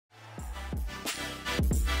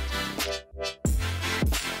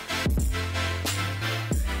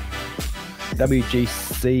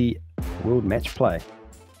WGC World Match Play.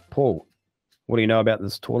 Paul, what do you know about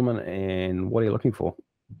this tournament and what are you looking for?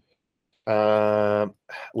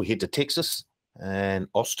 We head to Texas and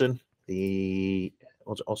Austin, the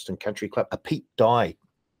Austin Country Club, a Pete Dye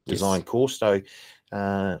design course. So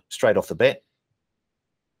straight off the bat,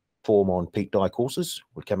 form on Pete Dye courses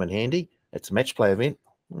would come in handy. It's a match play event.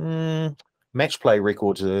 Match play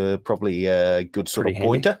records are probably a good sort of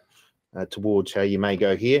pointer towards how you may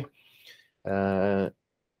go here. What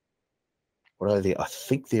are there? I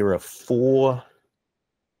think there are 4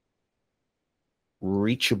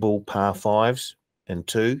 reachable par 5s and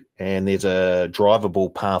 2, and there's a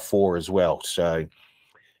drivable par 4 as well. So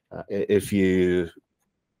if you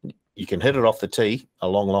can hit it off the tee a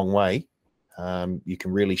long way, you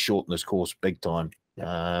can really shorten this course big time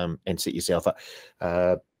and set yourself up.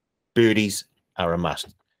 Birdies are a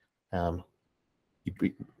must.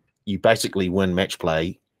 You basically win match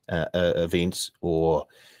play events or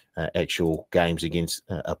actual games against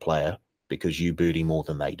a because you birdie more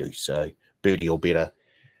than they do. So birdie or better,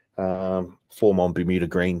 form on Bermuda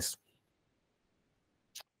greens.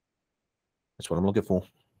 That's what I'm looking for.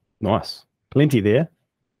 Nice. Plenty there.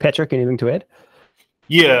 Patrick, anything to add?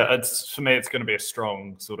 Yeah, for me, it's going to be a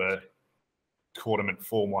strong sort of tournament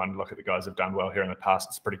form one. Look at the guys who've done well here in the past.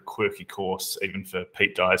 It's a pretty quirky course, even for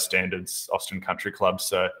Pete Dye's standards, Austin Country Club.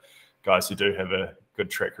 So guys who do have a good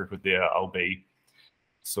track record there, I'll be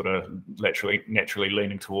sort of naturally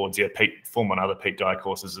leaning towards. Yeah, form on other Pete Dye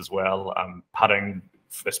courses as well. Putting,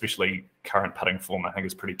 especially current putting form, I think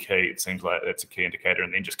is pretty key. It seems like that's a key indicator.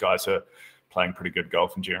 And then just guys who are playing pretty good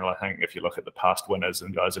golf in general. I think if you look at the past winners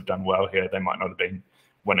and guys who've done well here, they might not have been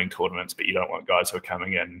winning tournaments, but you don't want guys who are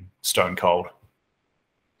coming in stone cold.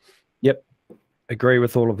 Yep, agree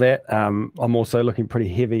with all of that. I'm also looking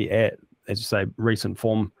pretty heavy at, as you say, recent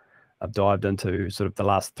form. I've dived into sort of the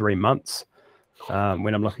last 3 months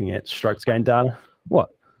when I'm looking at strokes gained data. What?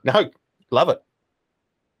 No, love it.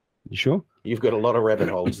 You sure? You've got a lot of rabbit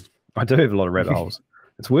holes. I do have a lot of rabbit holes.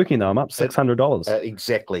 It's working though. I'm up $600.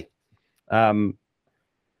 Exactly.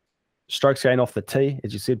 Strokes gained off the tee,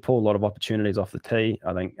 as you said, Paul, a lot of opportunities off the tee.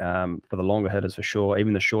 I think for the longer hitters for sure.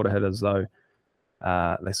 Even the shorter hitters though,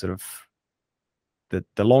 they sort of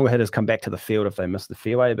the longer hitters come back to the field if they miss the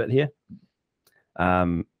fairway a bit here.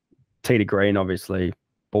 Tee to green, obviously,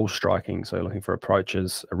 ball striking. So looking for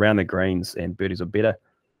approaches around the greens and birdies are better.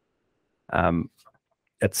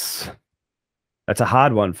 It's a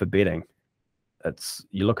hard one for betting.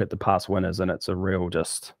 You look at the past winners and it's a real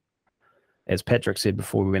just, as Patrick said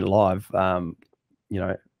before we went live,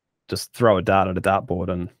 just throw a dart at a dartboard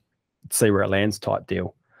and see where it lands type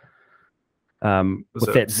deal. Was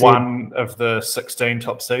it one of the 16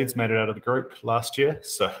 top seeds made it out of the group last year?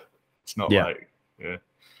 So it's not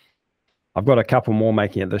I've got a couple more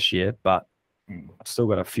making it this year, but I've still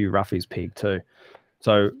got a few roughies pegged too.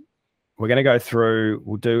 So we're going to go through,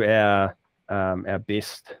 we'll do our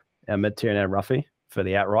best, our mid-tier and our roughie for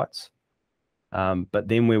the outrights. But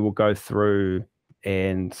then we will go through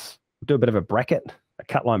and do a bit of a bracket, a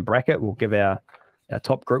cut line bracket. We'll give our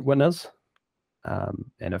top group winners. And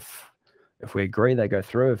if we agree, they go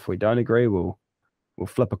through. If we don't agree, we'll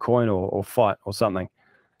flip a coin or fight or something.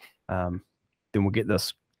 Then we'll get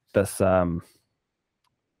this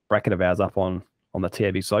bracket of ours up on the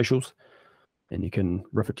TAB socials, and you can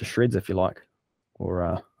rip it to shreds if you like,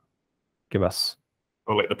 or give us.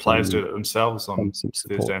 Or let the players do it themselves on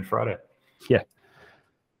Thursday and Friday. Yeah,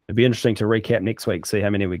 it'd be interesting to recap next week, see how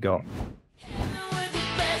many we got.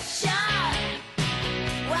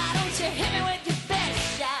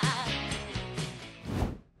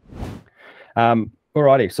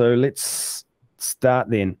 Alrighty, so let's start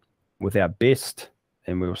then with our best,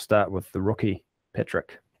 and we'll start with the rookie,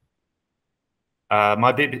 Patrick.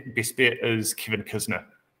 My best bet is Kevin Kisner.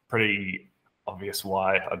 Pretty obvious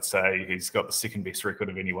why. I'd say he's got the second best record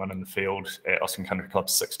of anyone in the field at Austin Country Club,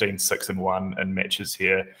 16-6-1 in matches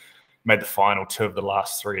here. Made the final 2 of the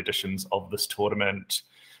last 3 editions of this tournament.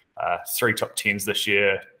 3 top 10s this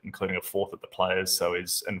year, including a 4th at the Players, so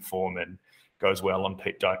he's in form and goes well on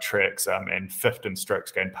Pete Dye tracks, and 5th in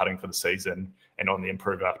strokes gained putting for the season, and on the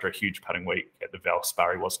improve after a huge putting week at the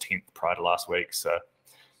Valspar. He was 10th prior to last week, so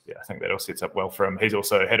yeah, I think that all sets up well for him. He's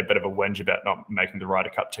also had a bit of a whinge about not making the Ryder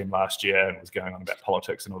Cup team last year and was going on about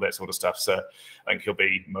politics and all that sort of stuff. So I think he'll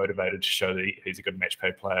be motivated to show that he's a good match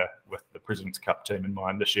play player with the President's Cup team in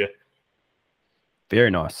mind this year. Very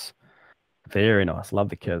nice. Very nice. Love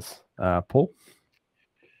the kiss. Paul?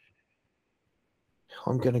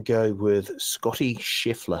 I'm going to go with Scotty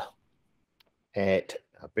Scheffler at,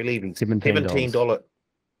 I believe, $17. $17.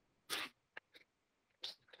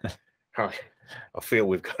 I feel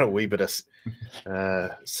we've got a wee bit of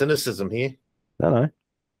cynicism here. No.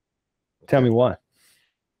 Tell me why.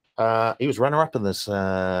 He was runner-up in this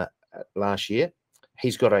last year.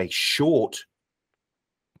 He's got a short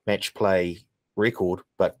match play record,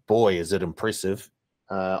 but boy, is it impressive.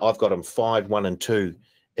 I've got him 5-1-2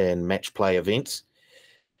 in match play events.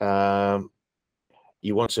 You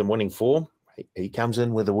want some winning form? He comes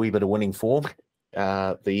in with a wee bit of winning form.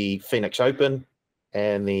 The Phoenix Open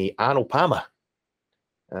and the Arnold Palmer.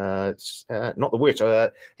 It's not the worst.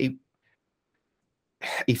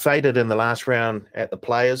 He faded in the last round at the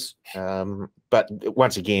Players, but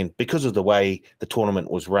once again, because of the way the tournament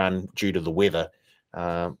was run due to the weather,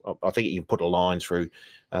 I think you can put a line through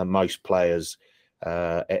most players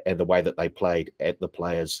and the way that they played at the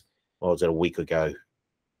Players. What was it, a week ago?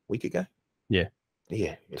 Week ago? Yeah.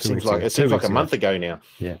 Yeah. It seems like a month ago now.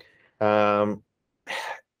 Yeah.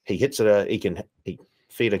 He hits it.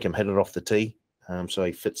 Feder can hit it off the tee, so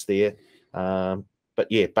he fits there. But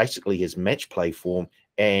yeah, basically his match play form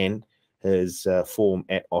and his form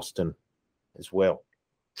at Austin as well.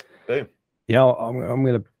 Boom. Yeah, I'm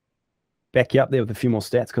going to back you up there with a few more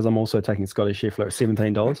stats because I'm also taking Scotty Scheffler at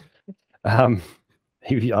 $17. I don't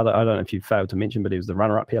know if you failed to mention, but he was the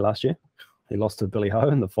runner-up here last year. He lost to Billy Ho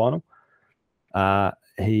in the final.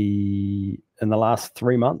 He, in the last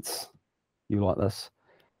 3 months, you like this,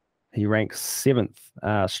 he ranks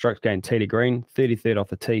 7th strokes gained tee to green, 33rd off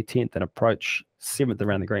the tee, 10th in approach, 7th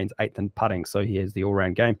around the greens, 8th in putting. So he has the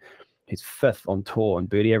all-round game. He's 5th on tour in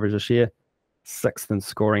birdie average this year, 6th in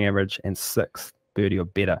scoring average, and 6th birdie or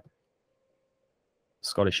better.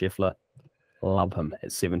 Scotty Scheffler, love him at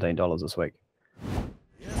 $17 this week.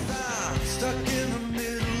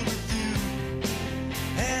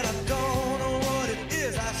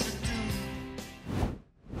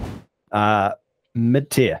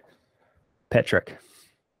 Mid-tier, Patrick.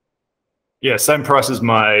 Yeah, same price as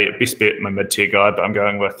my best bet, my mid-tier guy, but I'm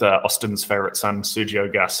going with Austin's favourite son,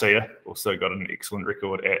 Sergio Garcia. Also got an excellent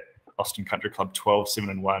record at Austin Country Club,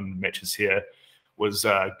 12-7-1 matches here. Was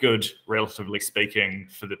good, relatively speaking,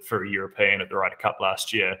 for a European at the Ryder Cup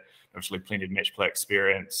last year. Obviously, plenty of match play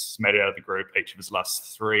experience. Made it out of the group each of his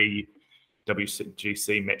last 3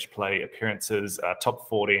 WGC match play appearances. Top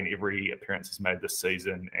 40 in every appearance he's made this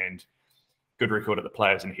season, and good record at the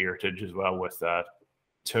Players and Heritage as well, with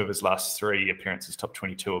 2 of his last 3 appearances top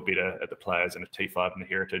 22 or better at the Players and a T5 in the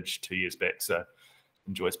Heritage 2 years back. So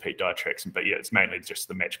enjoys Pete Dye tracks. But yeah, it's mainly just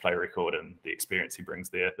the match play record and the experience he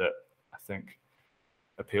brings there that I think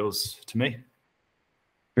appeals to me.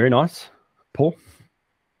 Very nice. Paul?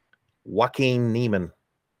 Joaquin Niemann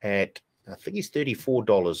at, I think he's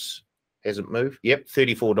 $34. Hasn't moved. Yep,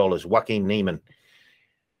 $34. Joaquin Niemann.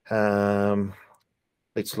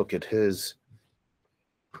 Let's look at his.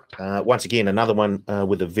 Once again, another one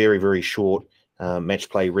with a very, very short match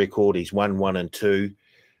play record. He's 1-1-2,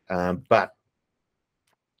 but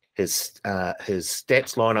his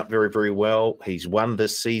stats line up very, very well. He's won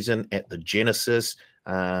this season at the Genesis,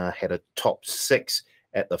 had a top 6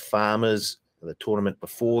 at the Farmers, the tournament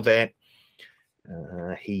before that.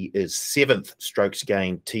 He is 7th strokes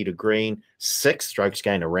gained tee to green, 6th strokes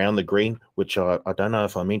gained around the green, which I don't know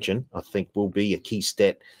if I mentioned. I think will be a key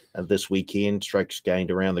stat this weekend, strokes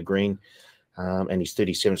gained around the green, and he's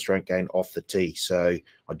 37th stroke gained off the tee. So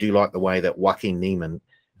I do like the way that Joaquin Niemann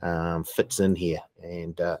fits in here,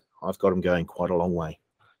 and I've got him going quite a long way.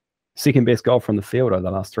 Second best golfer in the field over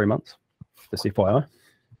the last 3 months, just FYI.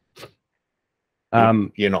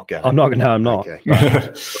 You're not going. I'm not going. No, I'm not. Okay.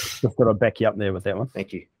 Just thought I'd back you up there with that one.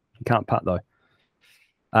 Thank you. You can't putt though.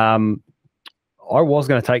 I was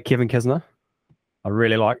going to take Kevin Kisner. I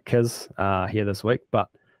really like Kiz here this week, but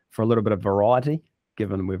for a little bit of variety,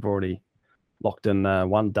 given we've already locked in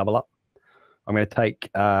one double up, I'm going to take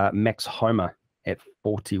Max Homa at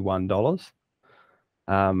 $41.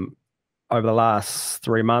 Over the last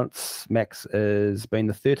 3 months, Max has been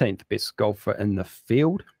the 13th best golfer in the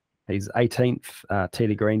field. He's 18th tee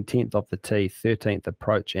to green, 10th off the tee, 13th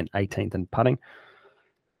approach, and 18th in putting.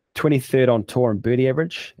 23rd on tour in birdie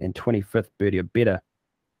average, and 25th birdie or better.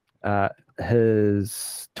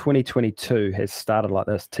 His 2022 has started like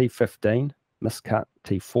this: T15, miscut,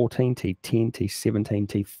 T14, T10, T17,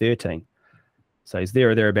 T13. So he's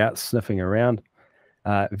there or thereabouts, sniffing around.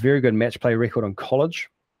 Very good match play record on college.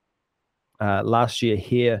 Last year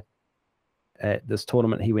here at this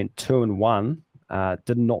tournament, he went 2-1.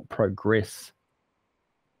 Did not progress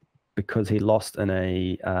because he lost in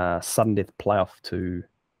a sudden death playoff to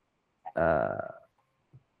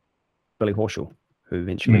Billy Horschel, who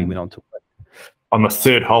eventually went on to win. On the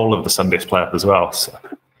 3rd hole of the sudden death playoff as well. So.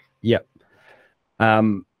 Yep.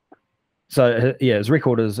 So yeah, his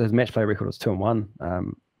match play record is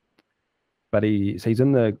 2-1. But he's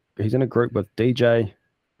in a group with DJ,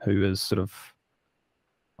 who is sort of,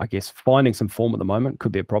 I guess, finding some form at the moment.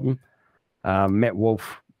 Could be a problem. Matt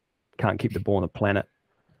Wolf can't keep the ball on the planet,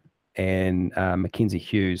 and Mackenzie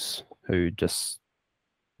Hughes, who just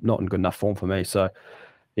not in good enough form for me. So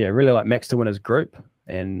yeah, really like Max to win his group,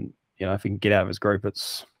 and if he can get out of his group,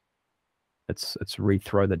 it's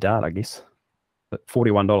rethrow the dart, I guess. But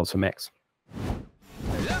 $41 for Max.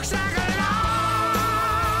 Looks like a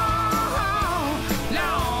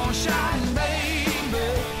long shot, baby.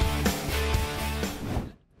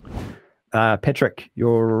 Patrick,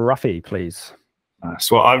 your roughie, please.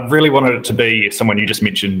 So I really wanted it to be someone you just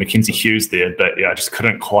mentioned, Mackenzie Hughes there, but yeah, I just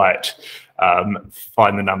couldn't quite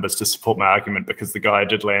find the numbers to support my argument, because the guy I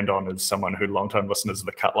did land on is someone who long-time listeners of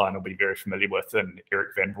the Cut Line will be very familiar with, and Eric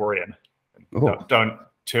Van Rooyen. Don't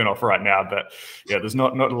turn off right now, but yeah, there's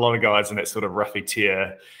not a lot of guys in that sort of roughy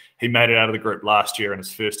tier. He made it out of the group last year in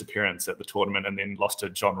his first appearance at the tournament, and then lost to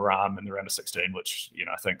John Rahm in the round of 16, which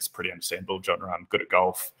I think is pretty understandable. John Rahm, good at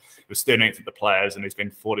golf. He was 13th at the Players, and he's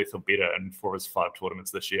been 40th or better in 4 of his 5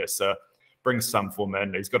 tournaments this year. So brings some form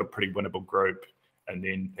in. He's got a pretty winnable group, and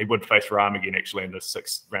then he would face Rahm again actually in the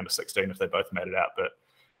round of 16 if they both made it out, but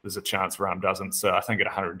there's a chance Rahm doesn't. So I think at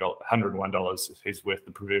 $101, he's worth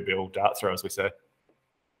the proverbial dart throw, as we say.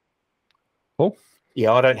 Cool.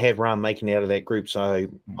 Yeah, I don't have Rahm making out of that group, so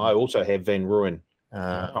I also have Van Rooyen.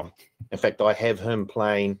 In fact, I have him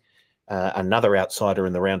playing another outsider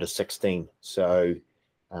in the round of 16. So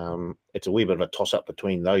it's a wee bit of a toss-up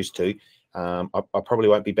between those two. I probably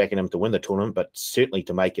won't be backing him to win the tournament, but certainly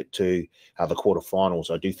to make it to the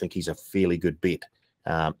quarterfinals. I do think he's a fairly good bet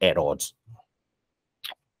at odds.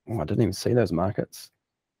 Oh, I didn't even see those markets.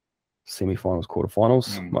 Semi-finals,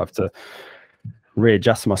 quarterfinals. Might have to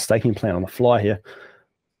readjust my staking plan on the fly here.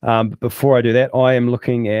 But before I do that, I am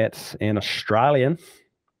looking at an Australian.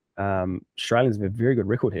 Australians have a very good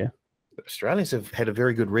record here. Australians have had a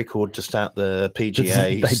very good record to start the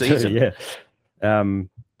PGA season. Do, yeah.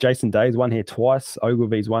 Jason Day's won here twice.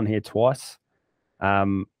 Ogilvy's won here twice.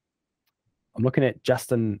 I'm looking at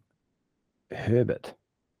Justin Herbert.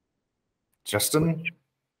 Justin?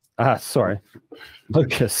 Sorry.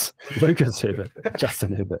 Lucas Herbert.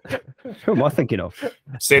 Justin Herbert. Who am I thinking of?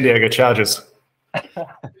 San Diego Chargers.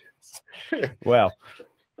 Wow.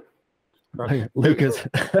 Lucas.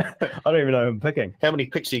 I don't even know who I'm picking. How many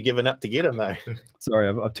picks are you giving up to get him, though? Sorry,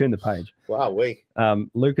 I've turned the page. Wow,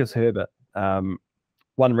 Lucas Herbert.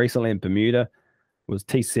 Won recently in Bermuda. Was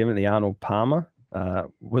T7 at the Arnold Palmer.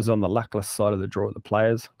 Was on the luckless side of the draw at the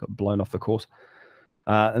Players. Got blown off the course.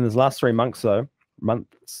 In his last 3 months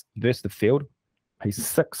versus the field, he's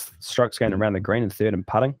 6th strokes gained around the green and 3rd in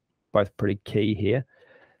putting. Both pretty key here.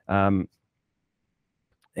 And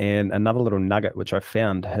another little nugget which I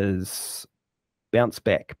found, his bounce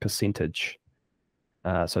back percentage.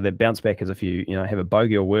 So that bounce back is if you have a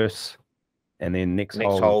bogey or worse, and then next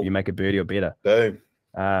hole you make a birdie or better. Boom.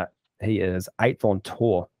 He is 8th on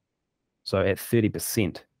tour, so at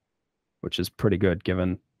 30%, which is pretty good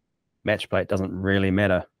given match play. It doesn't really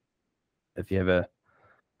matter if you have a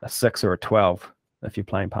 6 or a 12 if your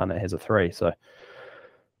playing partner has a 3. So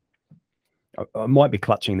I might be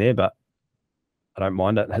clutching there, but I don't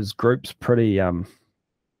mind it. His group's pretty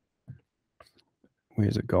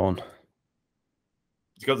where's it gone?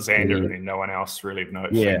 He's got Xander and then no one else really of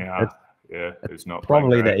note. Yeah, who's not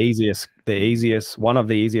probably the easiest, one of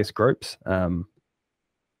the easiest groups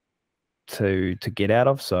to get out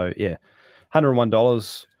of. So yeah,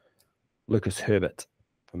 $101, Lucas Herbert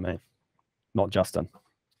for me, not Justin.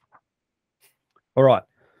 All right,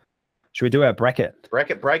 should we do our bracket?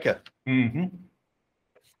 Bracket breaker.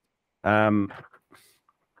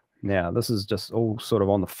 Now this is just all sort of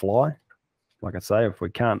on the fly. Like I say, if we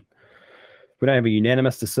don't have a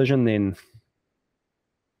unanimous decision, then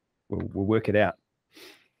we'll work it out.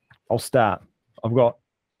 I'll start. I've got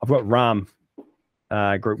Rahm,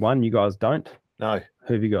 Group 1. You guys don't? No.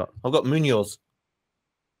 Who have you got? I've got Munoz.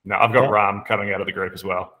 No, I've got Rahm coming out of the group as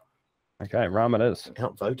well. Okay, Rahm it is.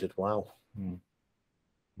 Outvoted. Wow.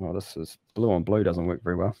 Well, this is blue on blue doesn't work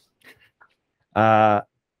very well.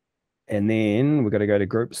 And then we've got to go to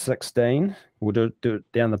Group 16. We'll do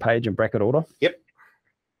it down the page in bracket order. Yep.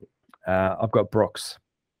 I've got Brooks.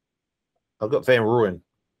 I've got Van Rooyen.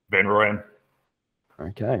 Van Rooyen.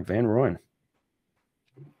 Okay, Van Rooyen.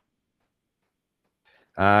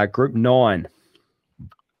 Group 9.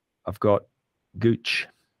 I've got Gooch.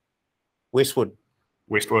 Westwood.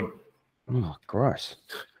 Oh, gross.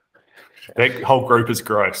 That whole group is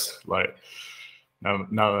gross. Like,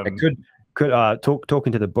 no. It could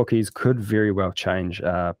talking to the bookies could very well change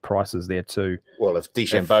prices there too. Well, if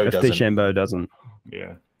DeChambeau if doesn't. DeChambeau doesn't.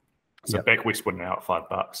 Yeah. So Yep. back west would now at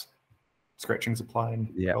 $5. Scratchings are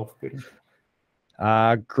playing. Yeah. Golf betting.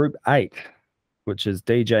 Group 8, which is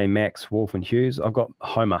DJ, Max, Wolf, and Hughes. I've got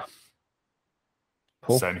Homer.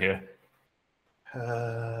 Paul? Same here.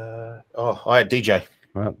 I had DJ.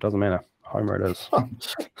 Well, it doesn't matter. Homer it is.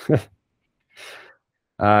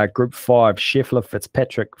 Group 5, Scheffler,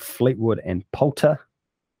 Fitzpatrick, Fleetwood, and Poulter.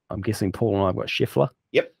 I'm guessing Paul and I have got Scheffler.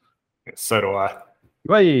 Yep. So do I.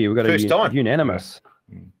 Well, yeah, we've got First time. unanimous.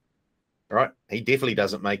 Right. He definitely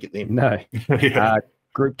doesn't make it then. No. Yeah.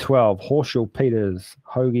 Group 12, Horschel, Peters,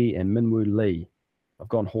 Hoagie, and Minwoo Lee. I've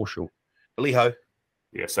gone Horschel. Lee Ho.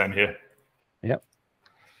 Yeah, same here. Yep.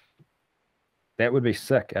 That would be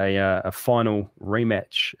sick. A final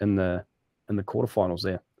rematch in the quarterfinals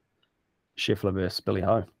there. Scheffler versus Billy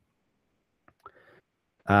Ho.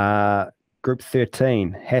 Group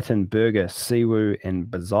 13, Hatton, Berger, Siwoo, and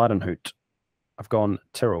Bezuidenhout. I've gone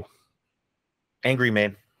Tyrrell. Angry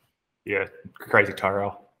man. Yeah, crazy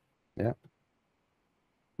Tyrell. Yeah.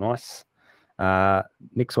 Nice.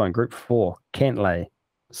 Next one, Group 4, Cantlay,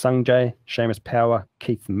 Sungjae, Seamus Power,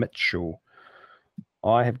 Keith Mitchell.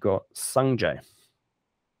 I have got Sungjae.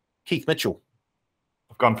 Keith Mitchell.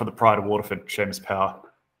 I've gone for the Pride of Waterford, Seamus Power.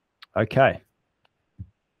 Okay.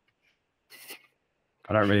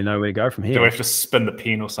 I don't really know where to go from here. Do we have to spin the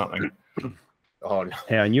pen or something? Oh, no.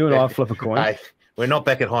 How, and you and I flip a coin. Hey, we're not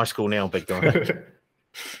back at high school now, big guy.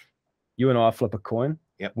 You and I flip a coin.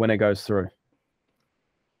 Yep. When it goes through.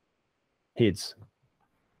 Heads.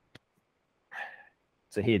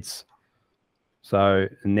 It's a heads. So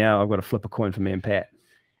now I've got to flip a coin for me and Pat.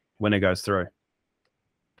 When it goes through.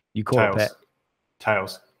 You call Tails. it, Pat.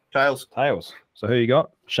 Tails. Tails. Tails. So who you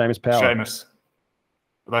got? Seamus Power. Seamus.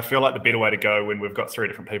 But I feel like the better way to go when we've got 3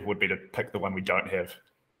 different people would be to pick the one we don't have.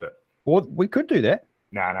 But Well, we could do that.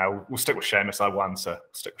 no, we'll stick with Seamus. I won, so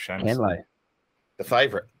stick with Seamus. Cantlay. The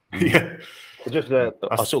favourite. Yeah. Just,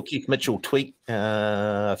 I saw Keith Mitchell tweet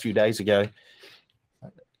a few days ago.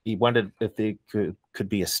 He wondered if there could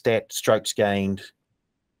be a strokes gained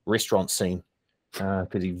restaurant scene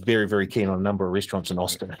because he's very, very keen on a number of restaurants in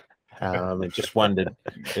Austin. And just wondered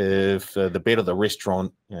if the better the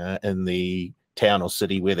restaurant in the town or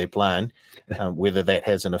city where they're playing, whether that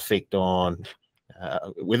has an effect on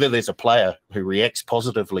whether there's a player who reacts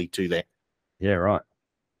positively to that. Yeah, right.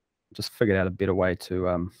 Just figured out a better way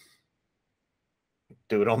to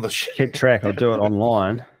Do it on the keep track. I'll do it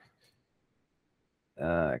online.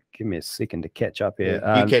 Give me a second to catch up here.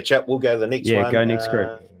 You catch up. We'll go to the next one. Yeah, go next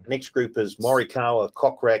group. Next group is Morikawa,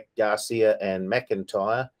 Cockcrack, Garcia, and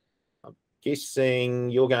McIntyre. I'm guessing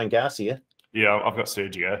you're going Garcia. Yeah, I've got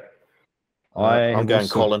Sergio. I'm going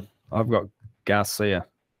also- Colin. I've got Garcia.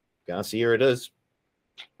 Garcia it is.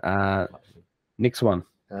 Next one.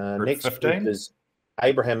 Next 15? group is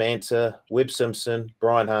Abraham Answer, Webb Simpson,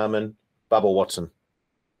 Brian Harmon, Bubba Watson.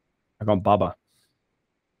 I've gone Bubba.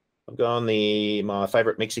 I've gone my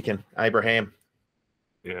favourite Mexican, Abraham.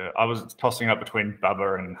 Yeah, I was tossing up between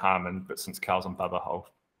Bubba and Harmon, but since Carl's on Bubba, I'll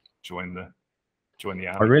join the army.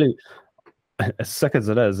 I really, as sick as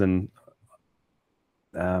it is, and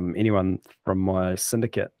anyone from my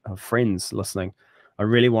syndicate of friends listening, I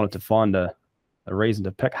really wanted to find a reason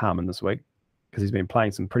to pick Harmon this week because he's been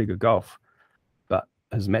playing some pretty good golf, but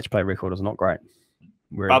his match play record is not great.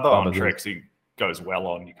 Whereas Bubba on Bubba's tracks he goes well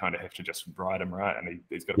on. You kind of have to just ride him, right? And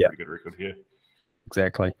he's got a Yeah. pretty good record here.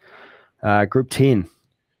 Exactly. Group 10.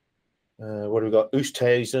 What do we got?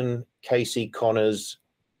 Oosthuizen, Casey, Connors,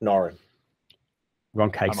 Norin.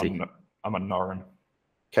 Ron Casey. I'm on Norin.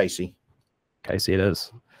 Casey. Casey it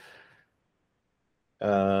is.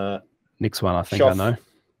 Next one, I think Schoff, I know.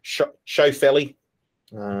 Schofelli,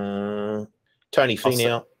 Tony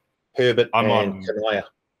Finau, Herbert, and Kanaya.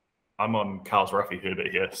 I'm on Carl's Ruffy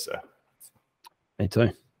Herbert here, so Me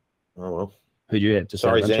too. Oh, well. Who'd you have? Just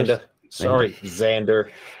Sorry, out of interest? Xander. Sorry,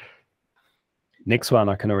 Xander. Next one,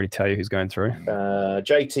 I can already tell you who's going through.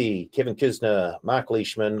 JT, Kevin Kisner, Mark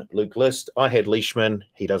Leishman, Luke List. I had Leishman.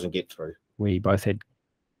 He doesn't get through. We both had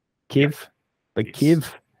Kev. Big Yes.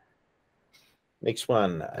 Kev. Next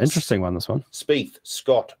one. Interesting one, this one. Spieth,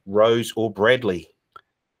 Scott, Rose, or Bradley.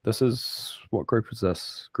 This is, what group is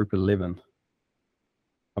this? Group 11.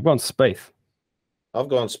 I've gone Spieth. I've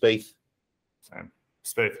gone Spieth. same.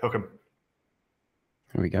 Spieth, hook him.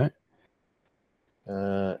 Here we go.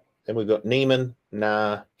 Then we've got Neiman,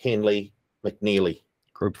 Nah, Henley, McNeely.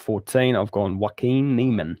 Group 14, I've gone Joaquin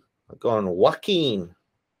Neiman. I've gone Joaquin.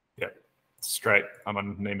 Yeah, straight. I'm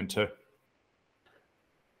on Neiman too.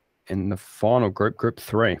 In the final group, group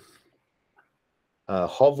 3.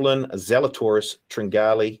 Hovland, Zalatoris,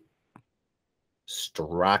 Tringali,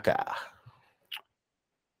 Straka.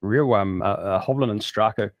 Real Hovland and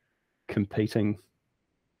Straka competing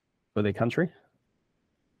for their country.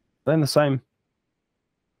 They're in the same.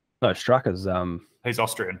 No, Straka's He's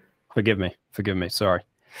Austrian. Forgive me. Sorry.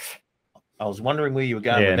 I was wondering where you were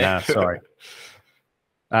going with that. Sorry.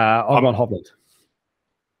 I've gone Hovland.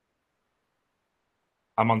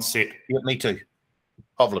 I'm on set. Yeah, me too.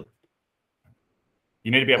 Hovland.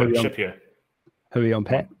 You need to be able to chip here. Who are you on,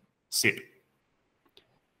 Pat? Set.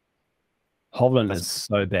 Hovland is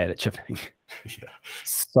so bad at chipping. Yeah.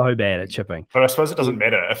 So bad at chipping. But I suppose it doesn't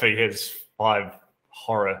matter if he has 5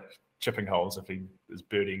 horror chipping holes if he is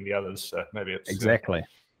birdieing the others. So maybe it's Exactly.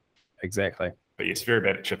 But yes, very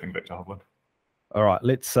bad at chipping, Victor Hovland. All right,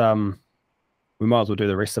 let's we might as well do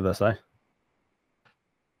the rest of this, eh?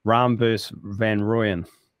 Rahm versus Van Rooyen.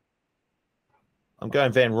 I'm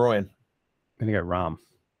going Van Rooyen. I'm gonna go Rahm.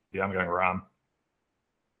 Yeah, I'm going Rahm.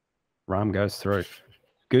 Rahm goes through.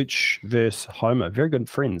 Gooch versus Homer. Very good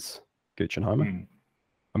friends, Gooch and Homer.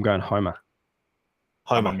 I'm going Homer.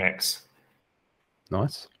 I'm on Max.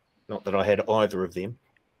 Nice. Not that I had either of them.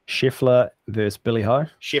 Scheffler versus Billy Ho.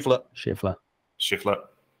 Scheffler.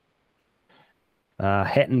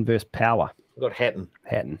 Hatton versus Power. I've got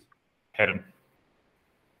Hatton.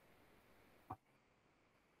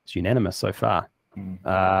 It's unanimous so far.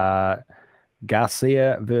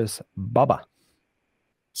 Garcia versus Bubba.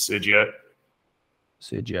 Sergio.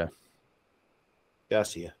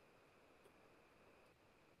 Garcia.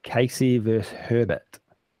 Casey versus Herbert.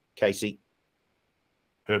 Casey.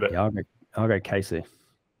 Herbert. Yeah, I'll go Casey.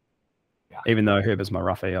 Yeah. Even though Herbert's my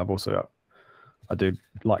roughie, I do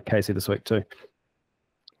like Casey this week too.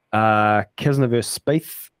 Kisner versus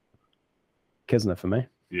Spieth. Kisner for me.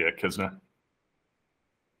 Yeah, Kisner.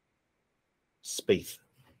 Spieth.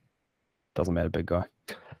 Doesn't matter, big guy.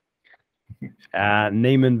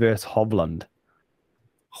 Neiman versus Hovland.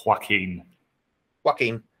 Joaquin.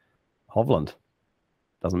 Hovland.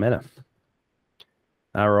 Doesn't matter.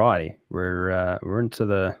 All righty. We're into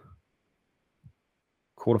the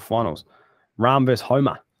quarterfinals. Rahm versus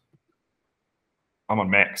Homer. I'm on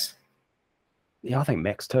Max. Yeah, I think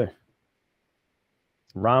Max too.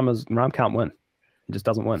 Rahm can't win. He just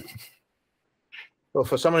doesn't win. Well,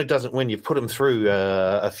 for someone who doesn't win, you've put him through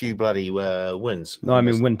a few bloody wins. No, I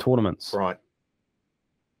mean win tournaments. Right.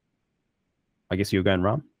 I guess you're going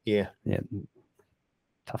Rahm? Yeah. Yeah.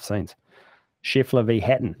 Tough scenes. Scheffler v.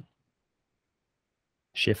 Hatton.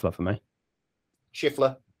 Scheffler for me.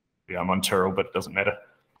 Scheffler. Yeah, I'm on Tyrrell, but it doesn't matter.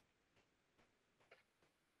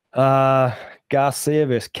 Garcia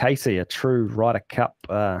versus Casey, a true Ryder Cup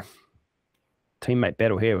teammate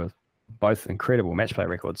battle here with both incredible match play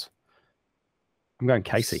records. I'm going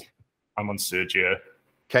Casey. I'm on Sergio.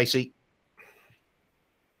 Casey.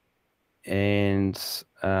 And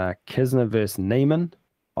Kisner versus Neiman.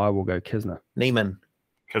 I will go Kisner. Neiman.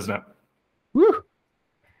 Kisner. Woo!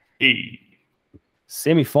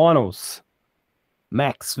 Semi-finals.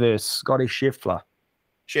 Max versus Scotty Scheffler.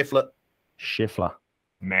 Scheffler.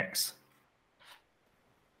 Max.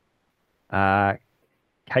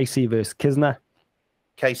 Casey versus Kisner.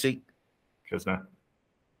 Casey. Kisner.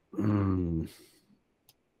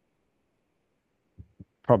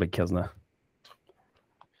 Probably Kisner.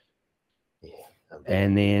 Yeah.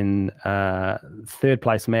 And then third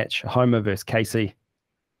place match, Homer versus Casey.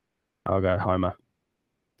 I'll go Homer.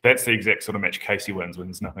 That's the exact sort of match Casey wins when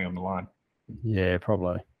there's nothing on the line. Yeah,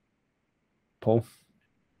 probably. Paul?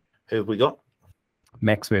 Who have we got?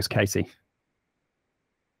 Max versus Casey.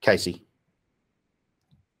 Casey.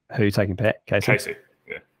 Who you taking, Pat? Casey,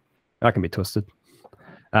 yeah. I can be twisted.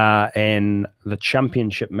 And the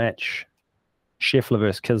championship match, Scheffler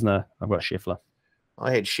versus Kisner. I've got Scheffler.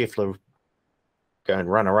 I had Scheffler going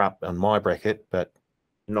runner-up on my bracket, but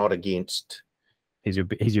not against... He's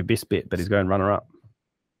your best bet, but he's going runner-up.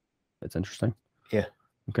 That's interesting. Yeah.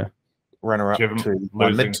 Okay. Runner-up to my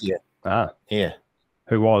mid-tier. Yeah.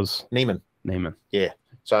 Who was? Neiman. Yeah.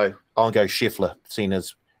 So I'll go Scheffler, seeing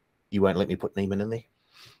as you won't let me put Neiman in there.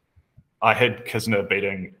 I had Kisner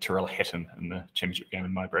beating Tyrrell Hatton in the championship game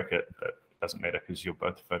in my bracket, but it doesn't matter because you're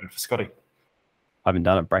both voted for Scotty. I haven't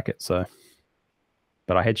done a bracket, so...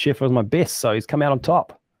 But I had Scheffler as my best, so he's come out on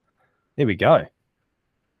top. There we go.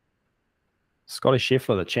 Scotty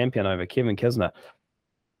Scheffler, the champion over Kevin Kisner.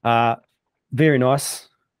 Very nice.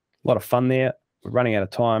 A lot of fun there. We're running out of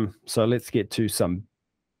time, so let's get to some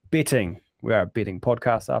betting. We are a betting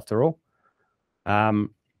podcast after all.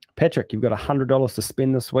 Patrick, you've got $100 to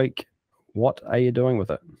spend this week. What are you doing with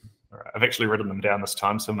it? All right. I've actually written them down this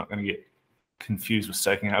time, so I'm not going to get confused with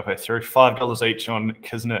staking halfway through. $5 each on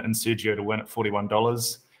Kisner and Sergio to win at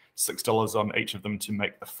 $41. $6 on each of them to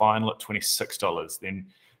make the final at $26. Then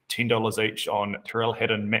 $10 each on Tyrrell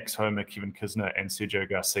Hatton, Max Homer, Kevin Kisner, and Sergio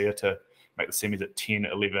Garcia to make the semis at 10,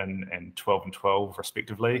 11, and 12 and 12,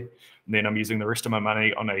 respectively. And then I'm using the rest of my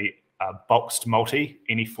money on a boxed multi,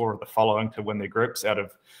 any four of the following to win their groups out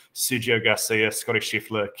of Sergio Garcia, Scotty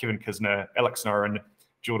Scheffler, Kevin Kisner, Alex Noren,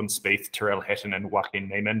 Jordan Spieth, Tyrrell Hatton, and Joaquin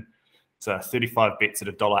Niemann. So 35 bets at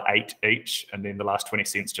 $1.08 each, and then the last 20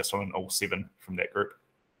 cents just on all 7 from that group.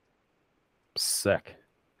 Sick.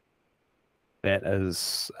 That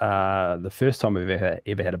is the first time we've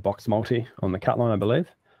ever had a box multi on the cut line, I believe.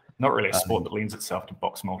 Not really a sport that lends itself to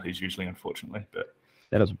box multis usually, unfortunately. But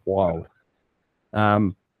that is wild.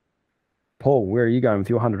 Paul, where are you going with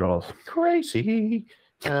your $100? Crazy.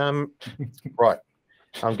 Right.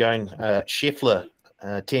 I'm going Scheffler,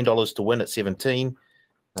 $10 to win at 17.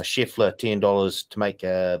 Scheffler, $10 to make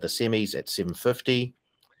the semis at 750.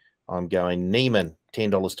 I'm going Niemann,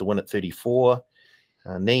 $10 to win at 34.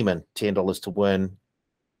 Niemann, $10 to win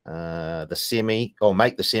the semi, or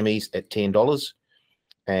make the semis at $10.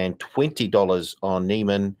 And $20 on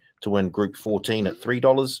Niemann to win Group 14 at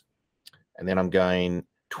 $3. And then I'm going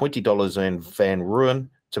 $20 on Van Rooyen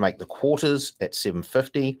to make the quarters at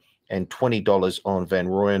 $750, and $20 on Van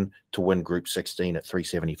Rooyen to win Group 16 at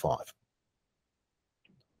 $375.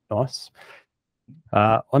 Nice.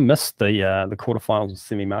 I missed the quarterfinals and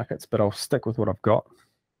semi markets, but I'll stick with what I've got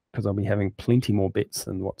because I'll be having plenty more bets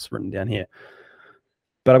than what's written down here.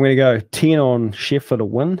 But I'm going to go 10 on Scheffler to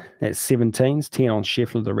win at 17s, 10 on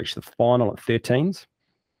Scheffler to reach the final at 13s.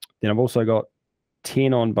 Then I've also got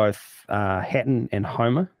 10 on both Hatton and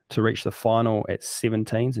Homer to reach the final at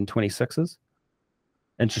 17s and 26s.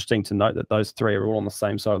 Interesting to note that those 3 are all on the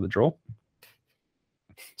same side of the draw.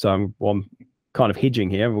 So I'm kind of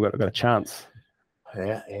hedging here. We've got a chance.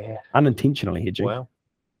 Yeah. Unintentionally hedging. Wow.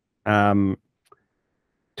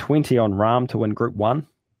 20 on Rahm to win Group 1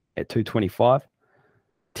 at 225.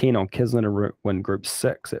 10 on Kisner to win Group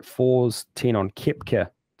 6 at 4s. 10 on Koepka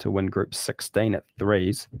to win Group 16 at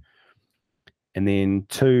 3s. And then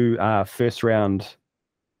 2 first round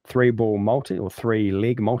 3-ball multi, or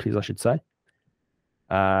 3-leg multis, I should say.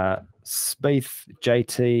 Spieth,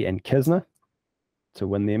 JT, and Kisner to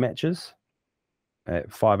win their matches at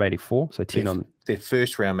 584. So 10 on their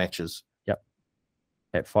first round matches. Yep.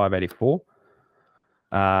 At 584.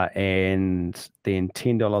 And then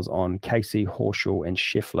 $10 on Casey, Horschel, and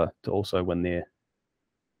Scheffler to also win their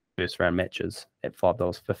first round matches at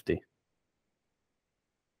 $5.50.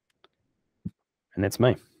 And that's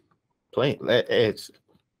me.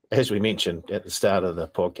 As we mentioned at the start of the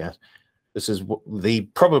podcast, this is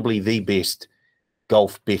probably the best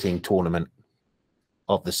golf betting tournament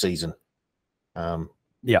of the season.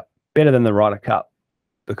 Yeah, better than the Ryder Cup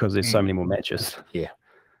because there's so many more matches. Yeah.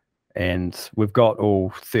 And we've got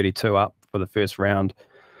all 32 up for the first round.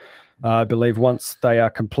 I believe once they are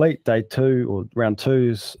complete, day 2 or round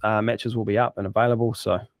 2's matches will be up and available.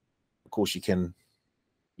 So, of course, you can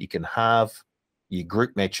halve your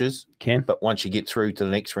group matches. But once you get through to the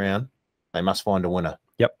next round, they must find a winner.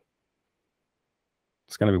 Yep.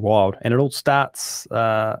 It's going to be wild. And it all starts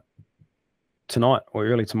tonight or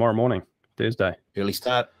early tomorrow morning, Thursday. Early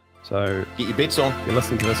start. So get your bets on. If you're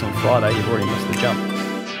listening to this on Friday, you've already missed the jump.